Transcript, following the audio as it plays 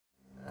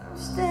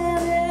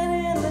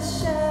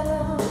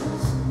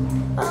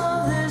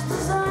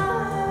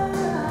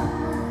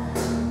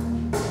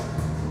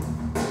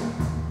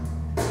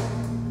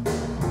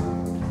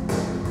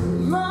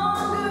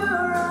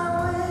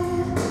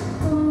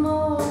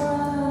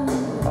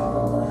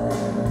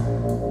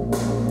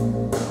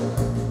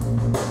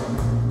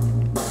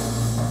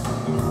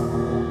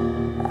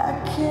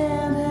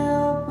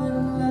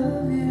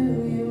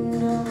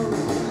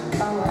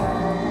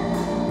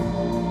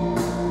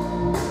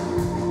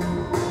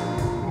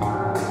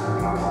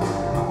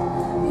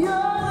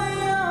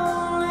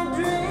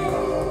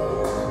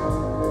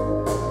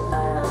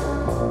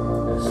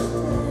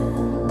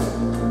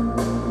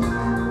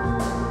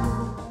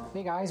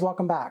guys,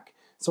 welcome back.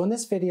 So in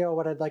this video,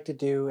 what I'd like to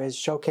do is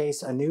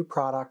showcase a new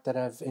product that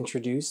I've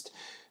introduced.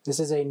 This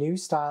is a new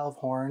style of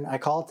horn. I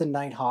call it the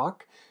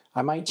Nighthawk.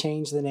 I might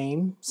change the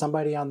name.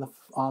 Somebody on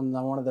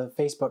one of the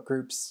Facebook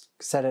groups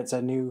said it's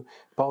a new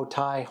bow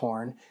tie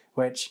horn,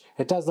 which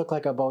it does look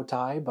like a bow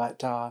tie,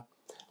 but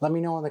let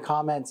me know in the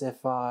comments if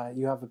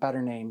you have a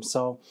better name.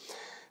 So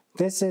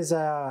this is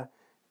a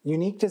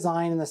unique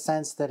design in the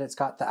sense that it's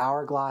got the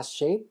hourglass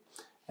shape,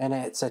 and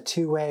it's a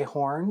two-way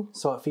horn.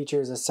 So it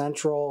features a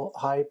central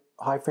high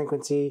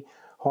frequency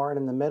horn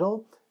in the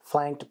middle,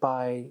 flanked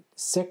by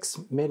 6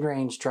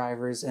 mid-range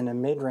drivers and a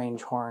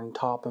mid-range horn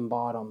top and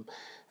bottom.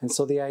 And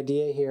so the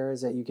idea here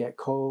is that you get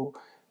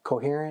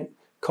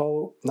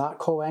not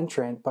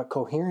co-entrant, but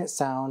coherent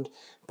sound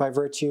by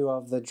virtue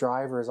of the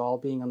drivers all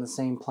being on the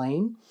same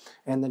plane,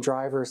 and the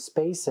driver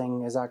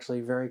spacing is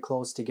actually very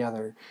close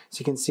together. So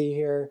you can see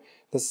here,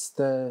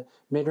 the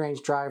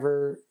mid-range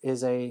driver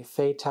is a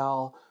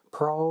Fatal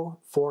Pro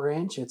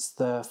 4-inch. It's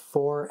the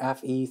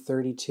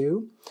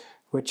 4FE32,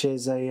 which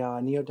is a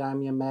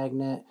neodymium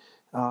magnet,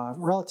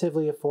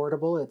 relatively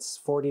affordable. It's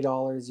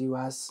 $40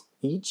 US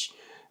each.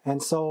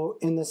 And so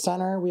in the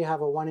center, we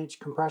have a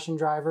 1-inch compression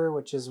driver,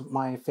 which is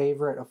my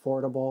favorite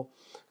affordable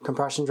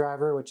compression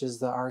driver, which is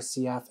the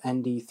RCF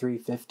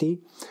ND350.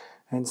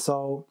 And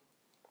so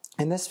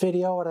in this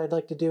video, what I'd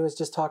like to do is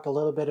just talk a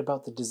little bit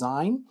about the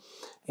design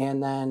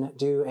and then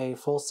do a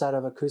full set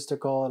of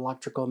acoustical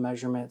electrical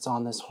measurements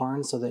on this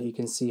horn so that you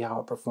can see how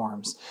it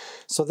performs.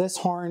 So this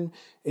horn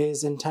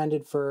is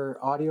intended for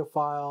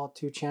audiophile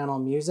 2-channel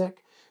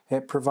music.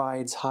 It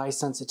provides high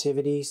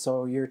sensitivity,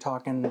 so you're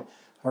talking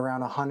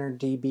around 100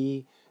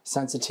 dB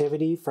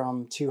sensitivity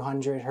from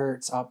 200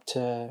 hertz up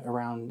to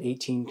around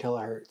 18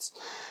 kilohertz.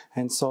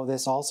 And so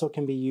this also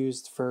can be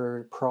used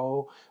for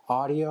pro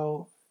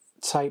audio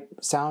type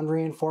sound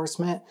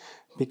reinforcement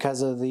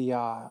because of the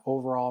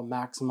overall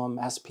maximum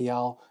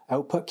SPL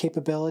output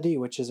capability,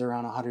 which is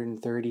around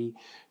 130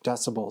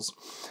 decibels.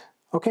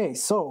 Okay,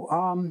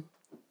 so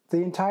the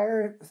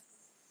entire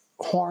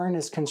horn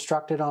is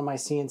constructed on my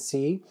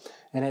CNC,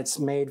 and it's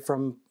made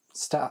from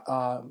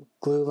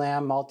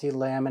glulam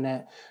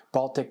multi-laminate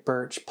Baltic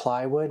birch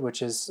plywood,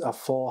 which is a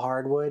full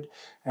hardwood,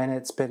 and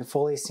it's been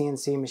fully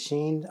CNC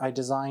machined. I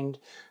designed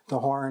the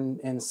horn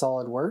in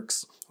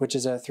SolidWorks, which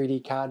is a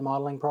 3D CAD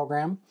modeling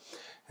program.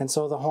 And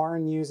so the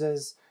horn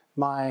uses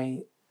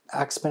my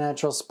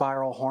exponential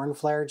spiral horn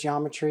flare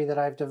geometry that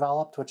I've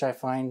developed, which I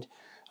find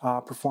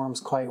performs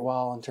quite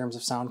well in terms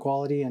of sound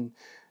quality and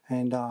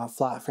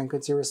flat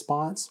frequency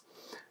response.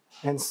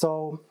 And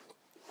so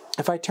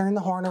if I turn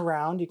the horn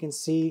around, you can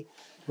see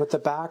what the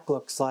back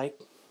looks like.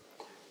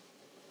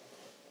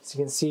 So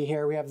you can see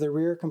here we have the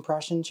rear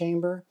compression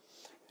chamber.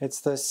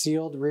 It's the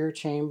sealed rear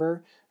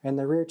chamber, and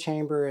the rear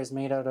chamber is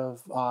made out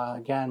of,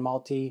 again,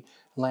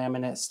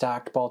 multi-laminate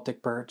stacked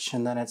Baltic birch,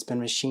 and then it's been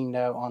machined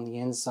out on the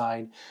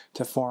inside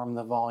to form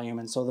the volume.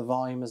 And so the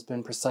volume has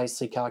been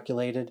precisely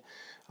calculated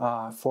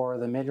for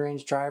the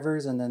mid-range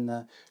drivers, and then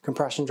the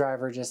compression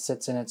driver just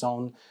sits in its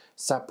own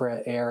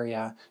separate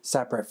area,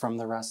 separate from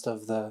the rest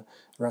of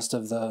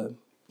the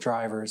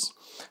drivers.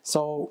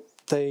 So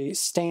the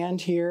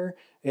stand here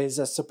is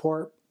a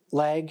support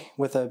leg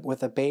with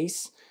a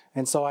base,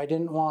 and so I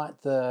didn't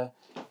want the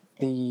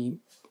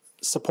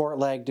support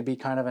leg to be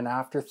kind of an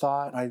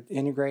afterthought. I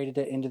integrated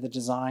it into the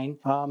design.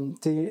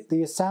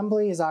 The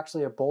assembly is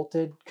actually a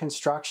bolted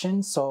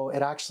construction, so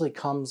it actually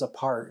comes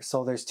apart.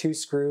 So there's 2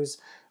 screws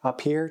up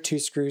here, 2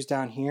 screws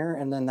down here,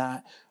 and then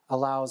that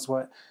allows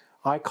what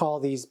I call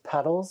these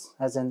petals,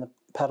 as in the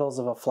petals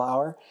of a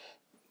flower.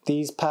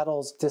 These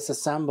petals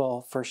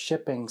disassemble for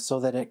shipping so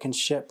that it can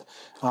ship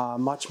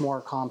much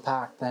more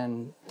compact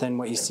than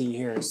what you see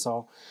here.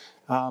 So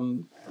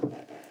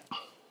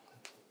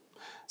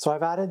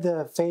I've added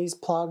the phase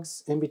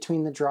plugs in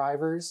between the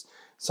drivers,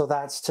 so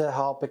that's to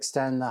help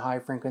extend the high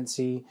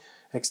frequency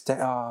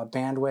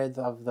bandwidth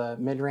of the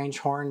mid-range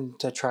horn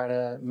to try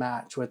to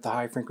match with the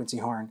high frequency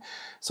horn.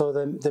 So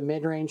the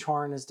mid-range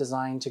horn is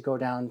designed to go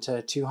down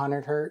to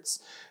 200 hertz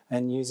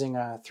and using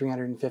a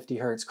 350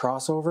 hertz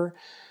crossover.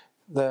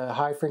 The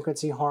high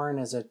frequency horn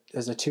is a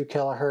 2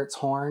 kilohertz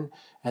horn,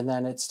 and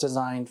then it's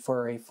designed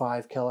for a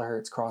 5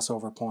 kilohertz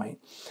crossover point.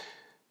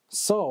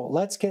 So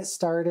let's get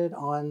started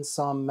on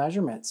some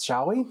measurements,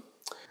 shall we?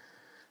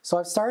 So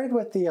I've started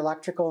with the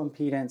electrical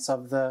impedance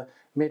of the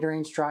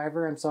mid-range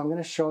driver, and so I'm going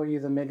to show you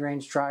the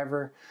mid-range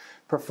driver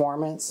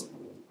performance.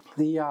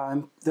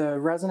 The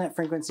resonant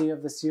frequency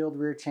of the sealed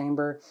rear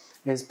chamber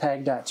is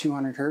pegged at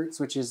 200 hertz,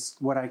 which is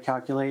what I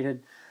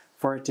calculated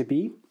for it to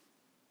be,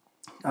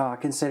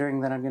 considering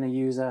that I'm going to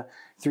use a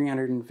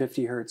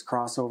 350 hertz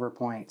crossover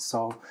point.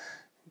 So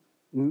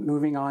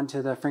moving on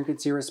to the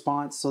frequency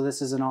response. So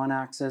this is an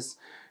on-axis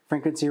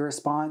frequency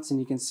response,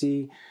 and you can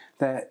see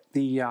that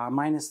the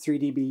minus 3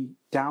 dB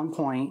down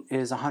point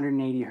is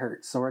 180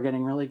 hertz. So we're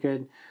getting really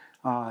good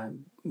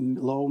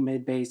low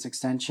mid-bass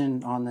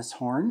extension on this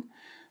horn.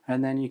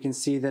 And then you can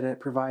see that it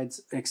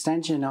provides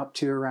extension up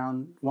to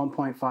around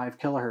 1.5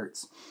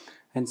 kilohertz.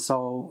 And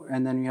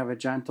then you have a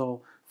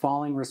gentle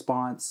falling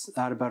response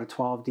at about a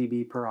 12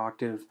 dB per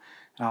octave.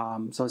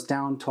 So it's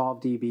down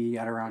 12 dB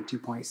at around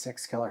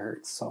 2.6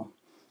 kilohertz. So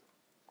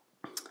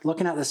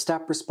looking at the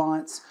step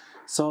response,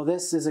 so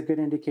this is a good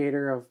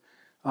indicator of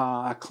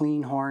a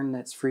clean horn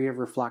that's free of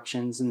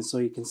reflections, and so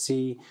you can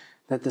see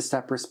that the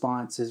step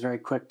response is very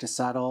quick to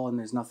settle, and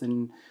there's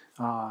nothing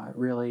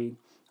really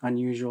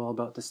unusual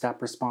about the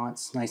step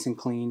response, nice and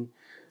clean.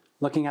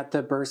 Looking at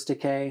the burst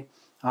decay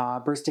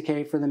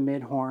for the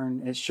mid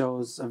horn, it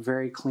shows a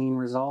very clean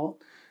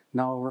result.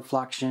 No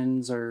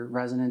reflections or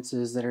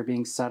resonances that are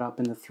being set up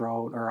in the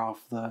throat or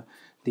off the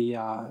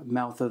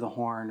mouth of the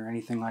horn or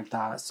anything like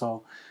that.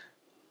 So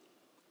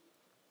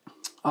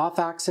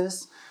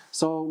off-axis.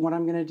 So what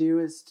I'm going to do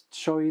is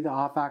show you the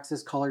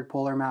off-axis colored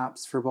polar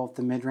maps for both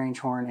the mid-range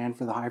horn and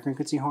for the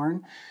high-frequency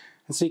horn.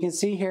 And so you can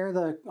see here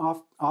the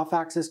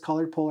off-axis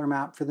colored polar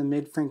map for the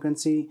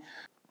mid-frequency.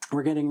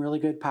 We're getting really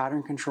good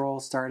pattern control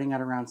starting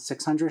at around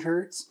 600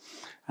 hertz,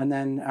 and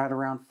then at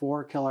around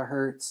 4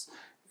 kilohertz,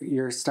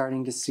 you're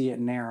starting to see it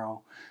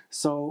narrow.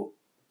 So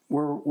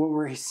what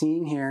we're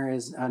seeing here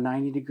is a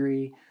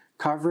 90-degree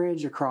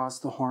coverage across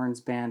the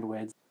horn's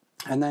bandwidth.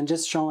 And then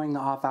just showing the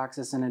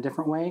off-axis in a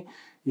different way,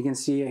 you can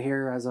see it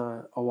here as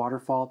a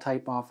waterfall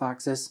type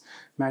off-axis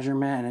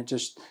measurement, and it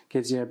just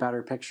gives you a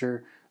better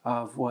picture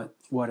of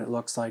what it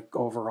looks like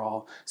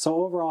overall. So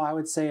overall, I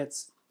would say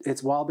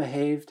it's well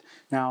behaved.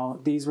 Now,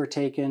 these were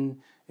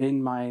taken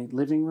in my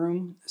living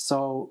room,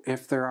 so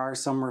if there are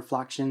some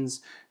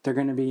reflections, they're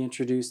going to be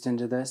introduced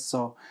into this.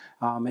 So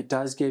it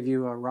does give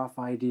you a rough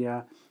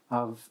idea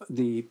of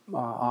the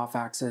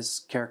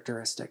off-axis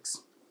characteristics.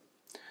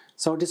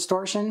 So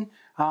distortion,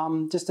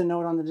 just a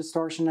note on the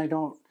distortion, I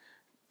don't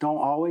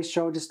always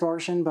show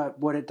distortion, but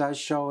what it does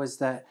show is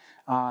that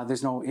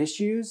there's no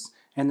issues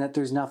and that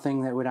there's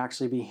nothing that would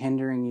actually be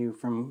hindering you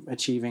from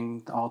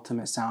achieving the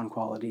ultimate sound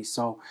quality.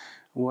 So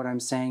what I'm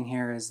saying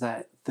here is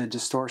that the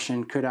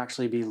distortion could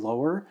actually be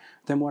lower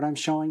than what I'm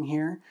showing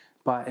here,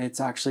 but it's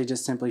actually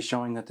just simply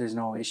showing that there's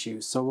no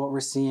issues. So what we're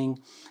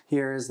seeing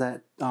here is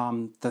that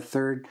the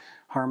third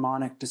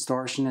harmonic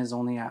distortion is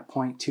only at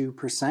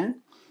 0.2%,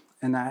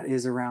 and that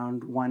is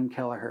around 1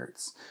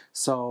 kilohertz.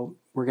 So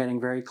we're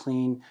getting very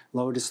clean,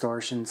 low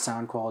distortion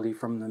sound quality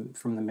from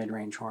the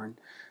mid-range horn.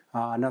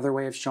 Another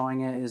way of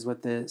showing it is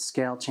with the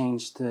scale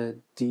change to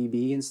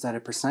dB instead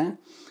of percent.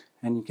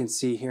 And you can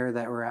see here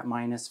that we're at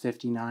minus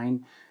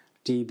 59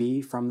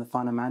 dB from the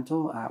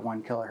fundamental at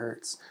 1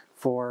 kilohertz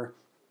for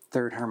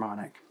third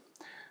harmonic.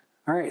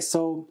 All right,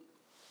 so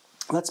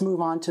let's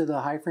move on to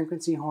the high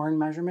frequency horn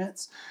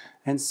measurements.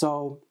 And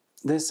so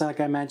this, like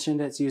I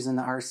mentioned, it's using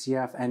the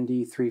RCF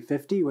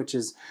ND350, which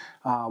is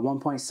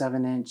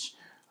 1.7 inch.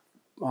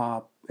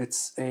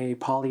 It's a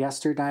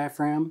polyester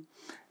diaphragm.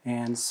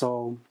 And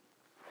so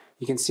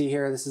you can see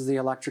here, this is the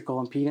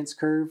electrical impedance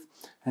curve.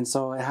 And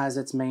so it has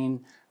its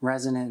main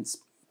resonance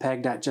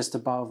pegged at just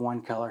above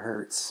 1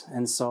 kilohertz.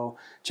 And so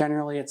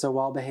generally it's a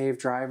well-behaved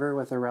driver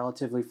with a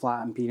relatively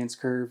flat impedance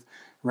curve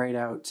right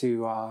out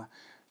to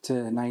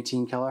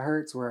 19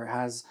 kilohertz, where it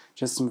has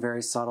just some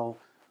very subtle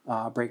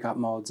breakup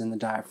modes in the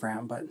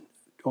diaphragm. But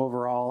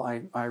overall,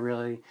 I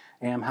really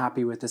am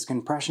happy with this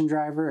compression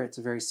driver. It's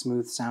a very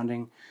smooth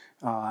sounding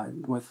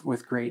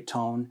with great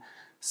tone.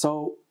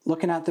 So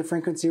looking at the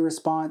frequency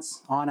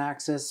response on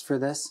axis for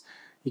this,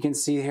 you can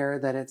see here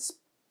that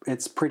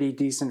it's pretty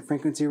decent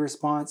frequency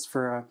response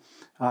for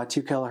a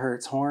 2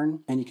 kilohertz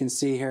horn, and you can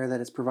see here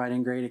that it's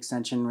providing great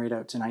extension right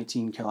out to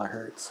 19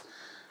 kilohertz.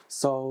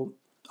 So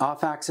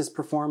off-axis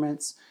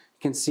performance,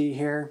 you can see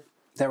here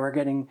that we're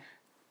getting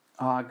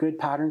good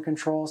pattern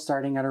control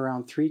starting at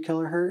around 3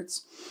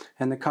 kilohertz,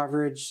 and the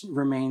coverage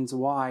remains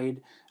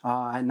wide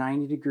at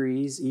 90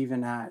 degrees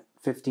even at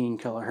 15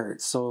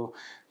 kilohertz. So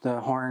the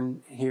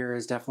horn here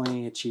is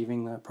definitely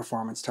achieving the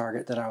performance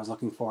target that I was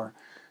looking for.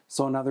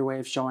 So another way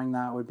of showing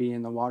that would be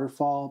in the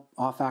waterfall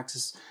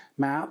off-axis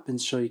map, and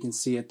so you can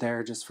see it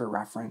there just for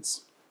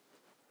reference.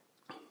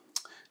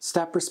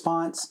 Step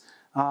response.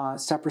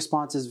 Step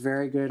response is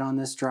very good on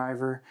this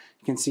driver.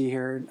 You can see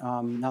here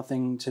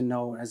nothing to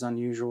note as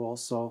unusual.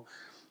 So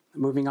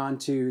moving on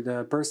to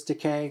the burst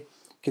decay,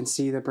 you can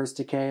see the burst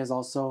decay is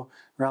also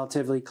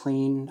relatively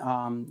clean,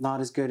 not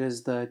as good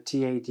as the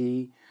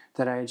TAD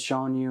that I had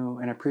shown you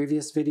in a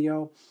previous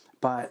video,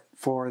 but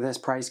for this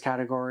price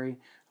category,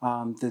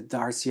 the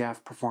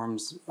RCF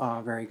performs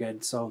very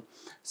good. So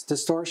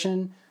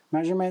distortion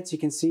measurements, you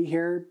can see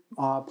here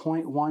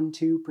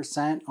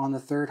 0.12% on the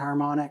third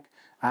harmonic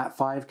at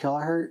 5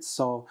 kilohertz.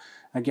 So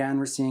again,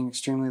 we're seeing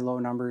extremely low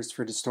numbers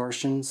for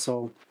distortion.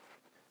 So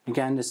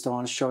again, just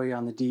want to show you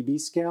on the dB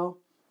scale.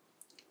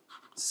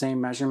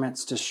 Same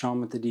measurements, just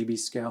shown with the dB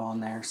scale on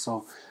there.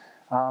 So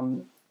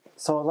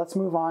let's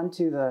move on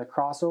to the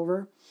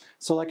crossover.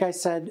 So like I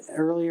said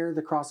earlier,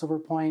 the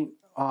crossover point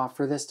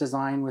for this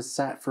design was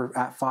set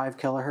at 5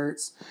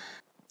 kilohertz.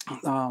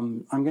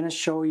 I'm going to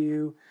show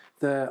you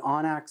the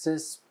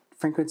on-axis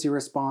frequency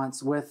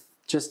response with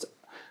just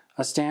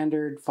a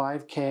standard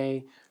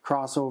 5K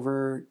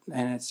crossover,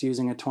 and it's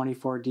using a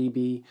 24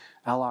 dB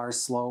LR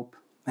slope.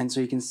 And so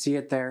you can see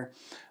it there.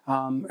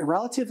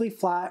 Relatively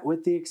flat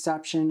with the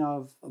exception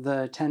of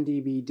the 10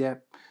 dB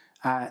dip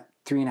at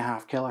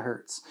 3.5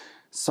 kilohertz.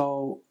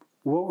 So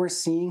what we're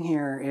seeing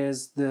here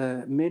is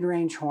the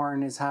mid-range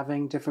horn is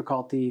having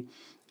difficulty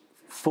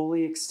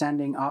fully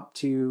extending up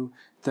to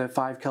the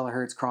 5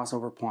 kilohertz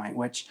crossover point,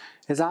 which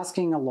is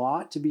asking a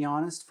lot, to be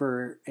honest,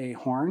 for a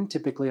horn.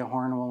 Typically a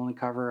horn will only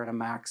cover at a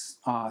max,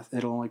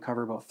 it'll only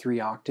cover about 3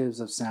 octaves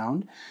of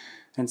sound.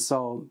 And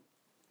so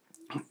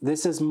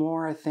this is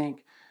more, I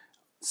think,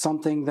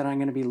 something that I'm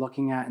going to be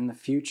looking at in the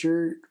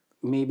future,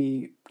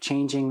 maybe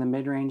changing the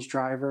mid-range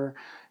driver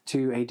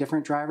to a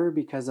different driver,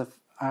 because if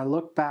I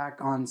look back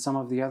on some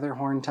of the other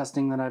horn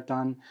testing that I've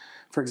done,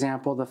 for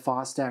example, the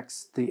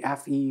Fostex, the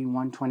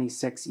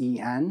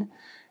FE126EN,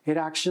 it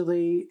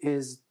actually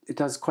it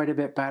does quite a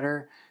bit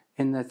better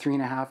in the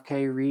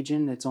 3.5K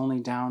region. It's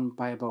only down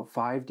by about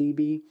 5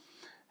 dB.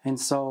 And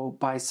so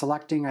by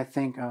selecting, I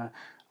think, a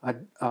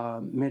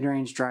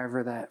mid-range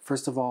driver that,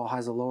 first of all,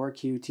 has a lower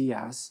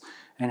QTS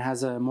and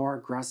has a more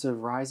aggressive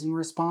rising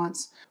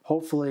response,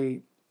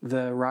 hopefully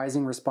the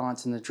rising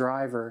response in the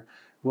driver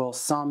will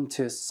sum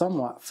to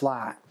somewhat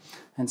flat.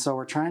 And so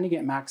we're trying to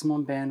get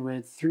maximum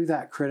bandwidth through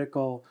that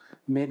critical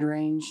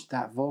mid-range,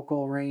 that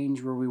vocal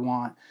range where we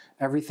want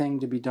everything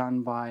to be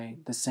done by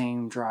the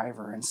same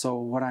driver. And so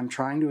what I'm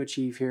trying to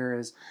achieve here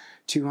is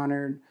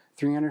 200,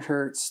 300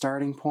 hertz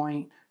starting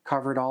point,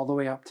 covered all the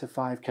way up to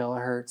 5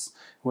 kilohertz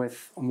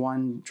with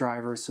one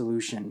driver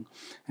solution.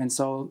 And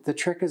so the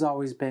trick has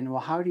always been,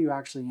 well, how do you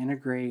actually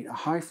integrate a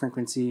high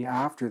frequency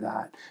after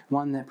that,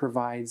 one that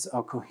provides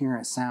a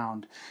coherent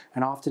sound?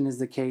 And often is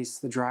the case,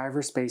 the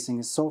driver spacing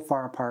is so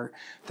far apart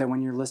that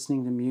when you're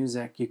listening to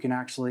music, you can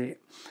actually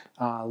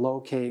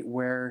locate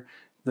where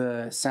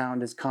the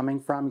sound is coming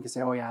from. You can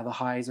say, oh yeah, the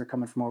highs are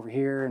coming from over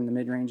here and the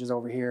mid-range is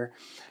over here.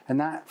 And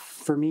that,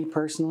 for me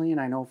personally,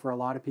 and I know for a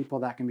lot of people,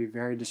 that can be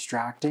very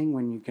distracting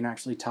when you can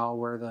actually tell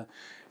where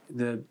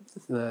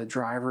the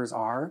drivers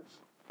are.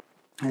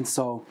 And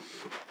so,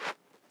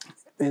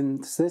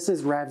 this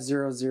is Rev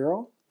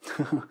 00.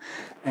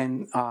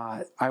 And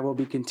I will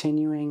be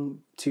continuing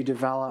to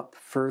develop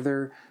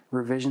further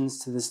revisions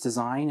to this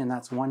design, and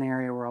that's one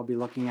area where I'll be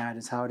looking at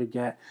is how to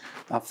get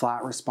a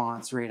flat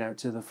response rate out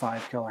to the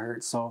 5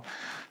 kilohertz. So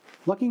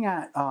looking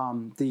at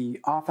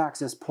the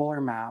off-axis polar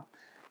map,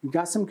 we've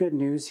got some good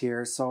news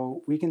here.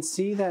 So we can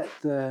see that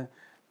the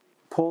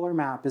polar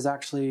map is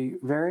actually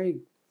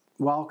very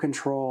well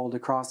controlled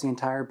across the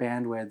entire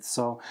bandwidth.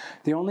 So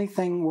the only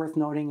thing worth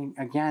noting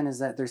again is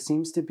that there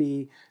seems to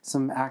be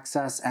some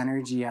excess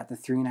energy at the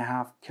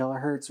 3.5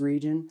 kilohertz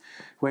region,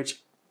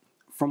 which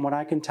from what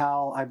I can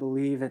tell, I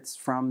believe it's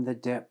from the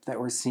dip that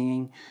we're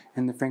seeing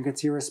in the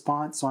frequency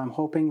response. So I'm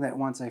hoping that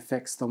once I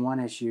fix the one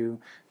issue,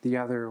 the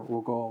other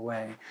will go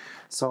away.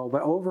 So,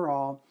 but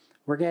overall,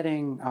 we're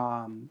getting,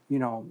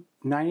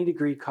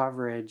 90-degree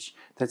coverage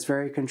that's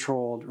very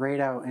controlled right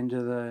out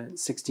into the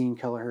 16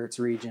 kilohertz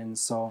region.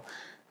 So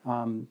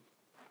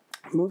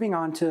moving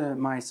on to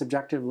my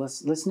subjective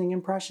listening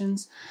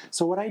impressions.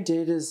 So what I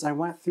did is I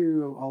went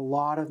through a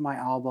lot of my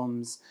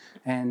albums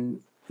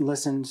and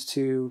listened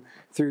to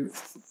through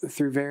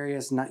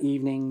various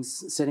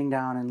evenings, sitting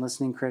down and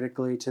listening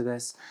critically to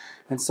this.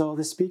 And so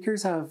the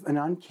speakers have an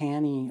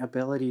uncanny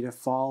ability to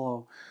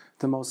follow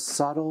the most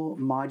subtle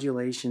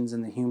modulations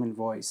in the human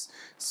voice.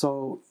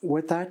 So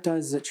what that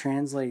does is it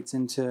translates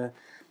into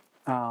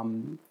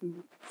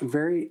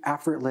very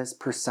effortless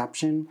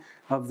perception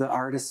of the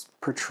artist's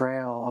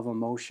portrayal of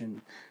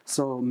emotion.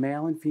 So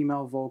male and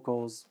female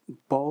vocals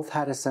both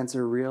had a sense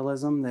of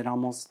realism that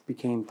almost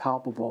became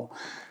palpable.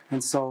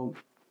 And so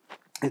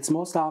it's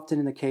most often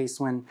in the case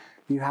when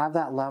you have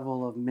that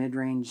level of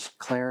mid-range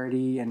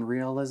clarity and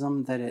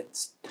realism that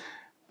it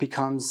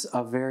becomes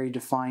a very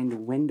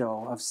defined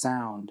window of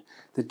sound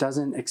that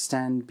doesn't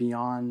extend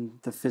beyond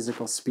the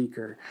physical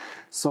speaker.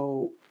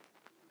 So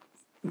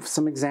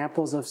some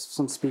examples of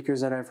some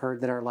speakers that I've heard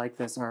that are like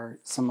this are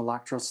some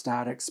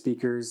electrostatic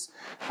speakers,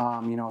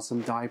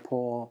 some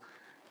dipole,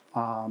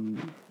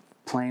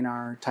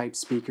 planar type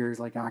speakers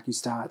like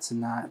Accustats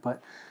and that.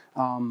 But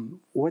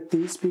what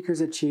these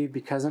speakers achieve,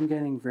 because I'm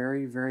getting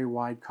very, very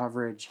wide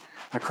coverage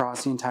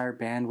across the entire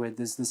bandwidth,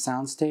 is the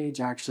soundstage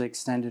actually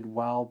extended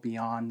well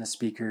beyond the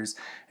speakers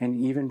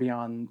and even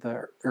beyond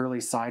the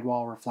early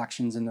sidewall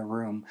reflections in the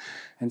room.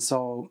 And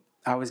so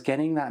I was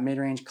getting that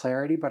mid-range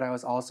clarity, but I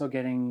was also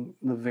getting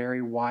the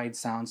very wide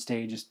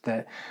soundstage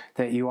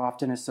that you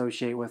often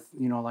associate with,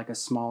 like a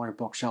smaller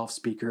bookshelf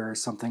speaker or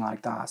something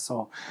like that.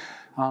 So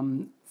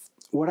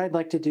what I'd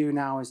like to do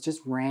now is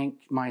just rank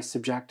my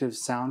subjective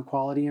sound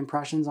quality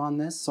impressions on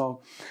this. So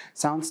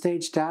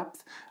soundstage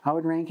depth, I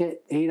would rank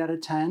it 8 out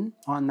of 10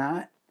 on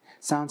that.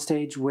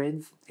 Soundstage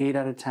width, 8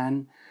 out of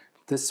 10.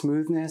 The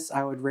smoothness,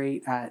 I would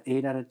rate at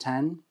 8 out of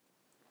 10.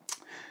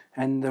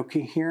 And the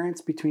coherence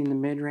between the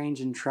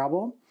mid-range and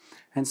treble.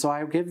 And so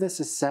I would give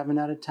this a 7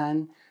 out of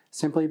 10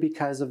 simply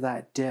because of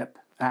that dip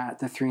at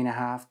the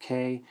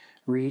 3.5K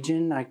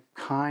region. I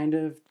kind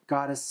of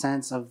got a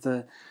sense of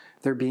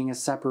there being a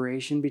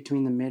separation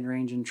between the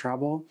mid-range and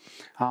treble.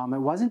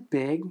 It wasn't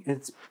big.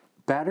 It's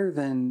better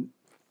than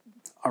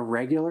a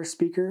regular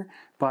speaker,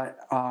 but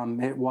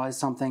it was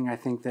something I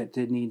think that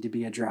did need to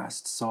be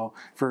addressed. So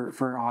for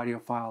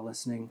audiophile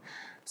listening.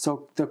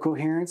 So the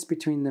coherence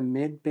between the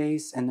mid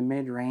bass and the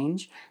mid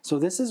range. So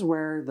this is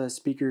where the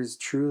speakers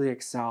truly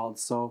excelled.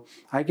 So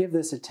I give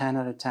this a 10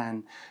 out of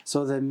 10.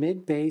 So the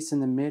mid bass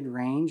and the mid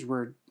range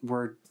were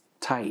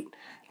tight.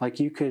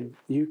 Like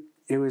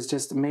it was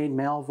just made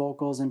male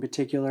vocals in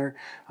particular.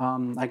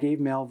 I gave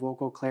male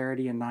vocal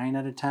clarity a 9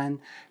 out of 10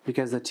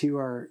 because the two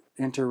are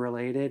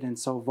interrelated. And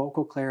so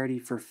vocal clarity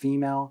for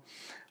female,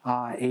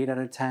 8 out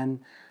of 10.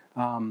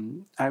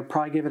 I'd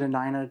probably give it a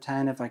 9 out of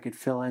 10 if I could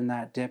fill in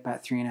that dip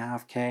at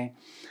 3.5K.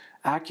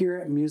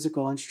 Accurate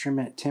musical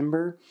instrument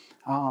timbre.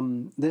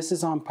 This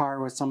is on par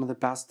with some of the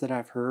best that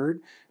I've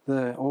heard.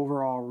 The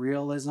overall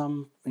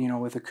realism,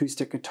 with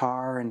acoustic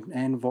guitar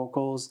and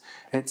vocals,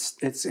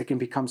 it can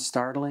become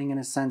startling in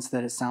a sense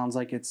that it sounds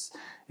like it's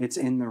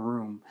in the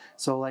room.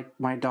 So like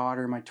my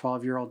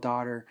 12-year-old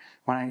daughter,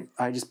 when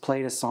I just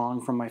played a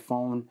song from my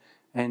phone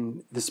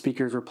and the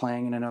speakers were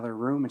playing in another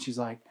room, and she's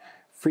like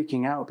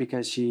freaking out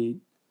because she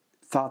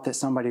thought that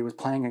somebody was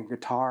playing a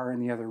guitar in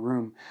the other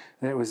room.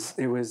 It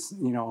was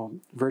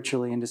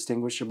virtually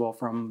indistinguishable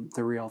from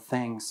the real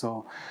thing.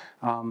 So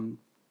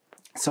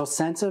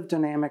sense of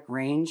dynamic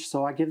range.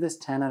 So I give this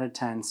 10 out of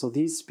 10. So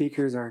these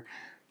speakers are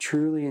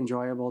truly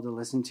enjoyable to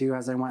listen to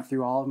as I went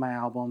through all of my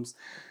albums.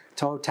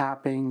 Toe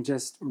tapping,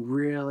 just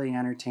really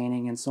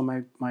entertaining. And so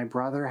my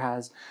brother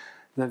has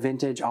the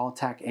vintage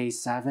Altec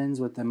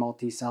A7s with the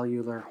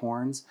multicellular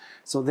horns.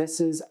 So this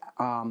is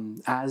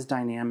as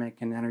dynamic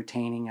and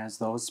entertaining as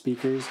those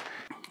speakers.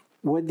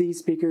 Would these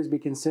speakers be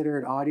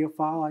considered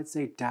audiophile? I'd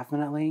say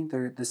definitely.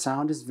 The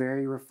sound is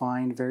very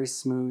refined, very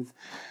smooth.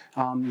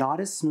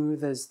 Not as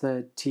smooth as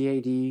the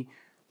TD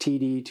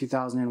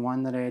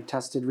 2001 that I had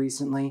tested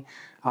recently.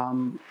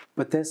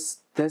 But this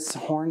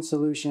horn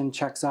solution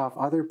checks off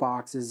other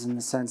boxes in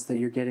the sense that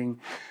you're getting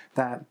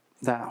that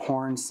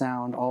horn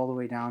sound all the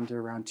way down to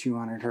around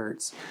 200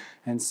 hertz.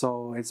 And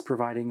so it's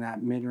providing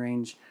that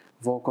mid-range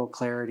vocal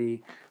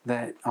clarity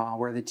that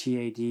where the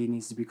TAD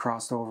needs to be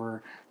crossed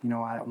over,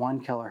 at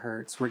 1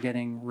 kilohertz, we're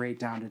getting right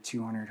down to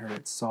 200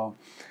 hertz. So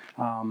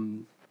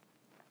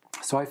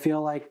I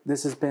feel like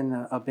this has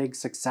been a big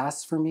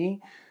success for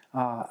me.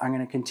 I'm going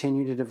to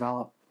continue to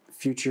develop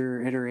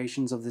future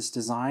iterations of this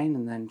design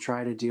and then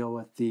try to deal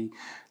with the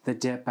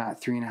dip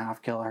at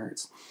 3.5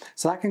 kilohertz.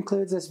 So that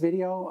concludes this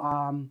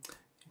video.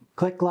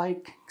 Click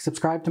like,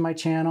 subscribe to my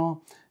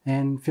channel,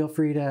 and feel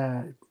free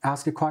to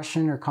ask a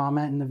question or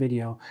comment in the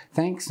video.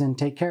 Thanks and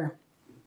take care.